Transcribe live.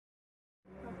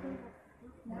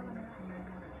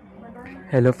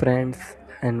Hello friends,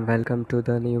 and welcome to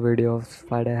the new video of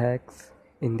Spider Hacks.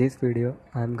 In this video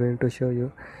I'm going to show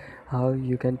you how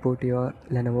you can put your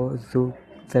Lenovo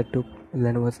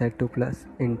Z2 Plus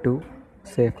into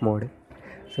safe mode.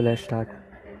 So let's start.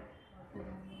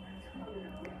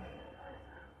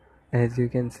 As you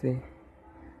can see,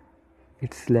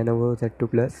 it's Lenovo Z2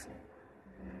 Plus.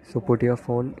 So put your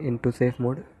phone into safe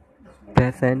mode,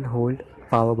 press and hold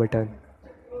power button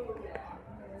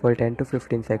for 10 to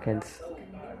 15 seconds.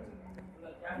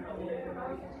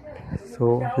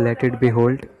 So let it be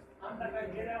hold,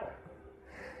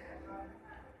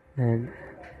 and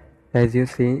as you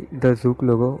see the Zook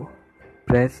logo,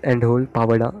 press and hold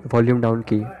volume down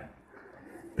key.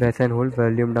 Press and hold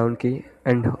volume down key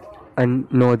and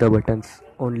no other buttons,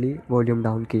 only volume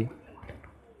down key.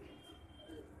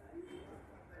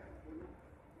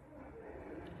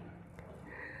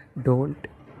 Don't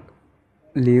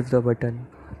leave the button.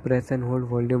 Press and hold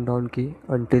volume down key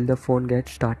until the phone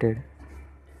gets started.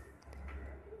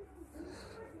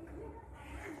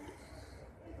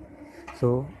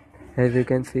 So as you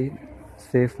can see,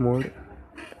 safe mode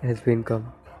has been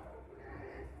come.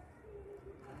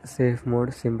 Safe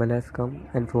mode symbol has come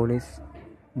and phone is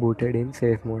booted in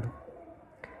safe mode.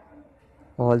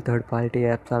 All third party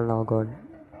apps are now gone.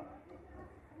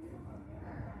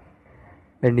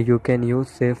 And you can use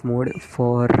safe mode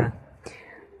for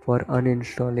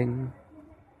uninstalling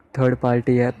third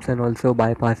party apps and also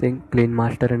bypassing clean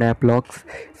master and app locks,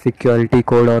 security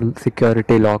code or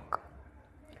security lock.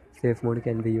 Safe mode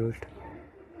can be used.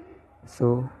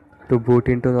 So to boot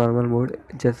into normal mode,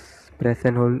 just press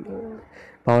and hold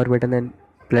power button and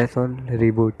press on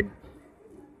reboot.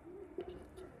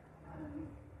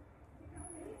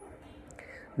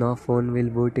 Now phone will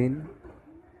boot in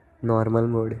normal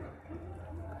mode.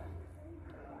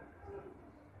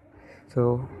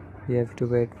 So you have to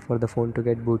wait for the phone to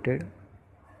get booted.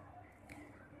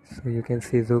 So you can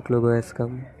see Zook logo has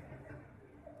come.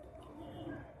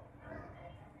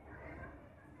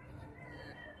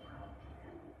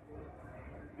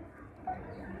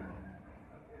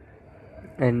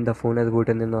 And the phone has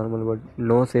booted in normal mode.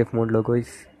 No safe mode logo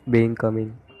is being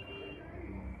coming.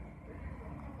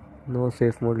 No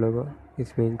safe mode logo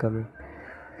is being coming.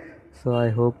 So I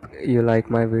hope you like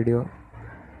my video.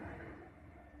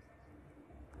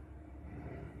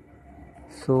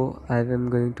 So I am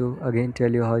going to again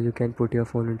tell you how you can put your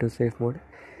phone into safe mode.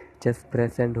 Just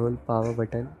press and hold power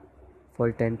button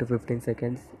for 10 to 15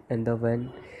 seconds, and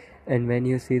when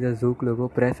you see the Zook logo,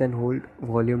 press and hold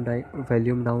volume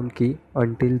down key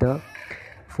until the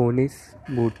phone is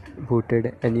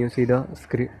booted and you see the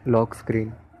lock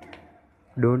screen.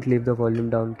 Don't leave the volume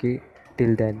down key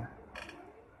till then.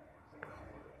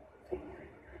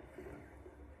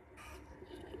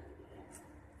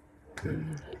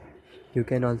 You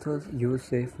can also use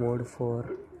safe mode for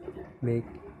make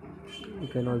you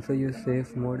can also use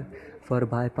safe mode for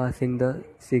bypassing the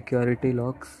security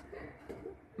locks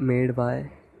made by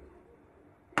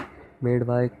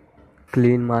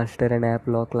clean master and app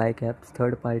lock like apps,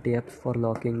 third party apps for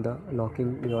locking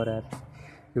your apps.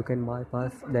 You can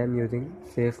bypass them using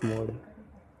safe mode.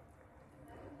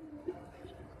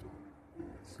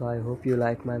 So I hope you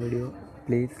like my video.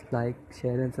 Please like,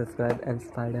 share and subscribe, and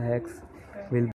Spider Hacks will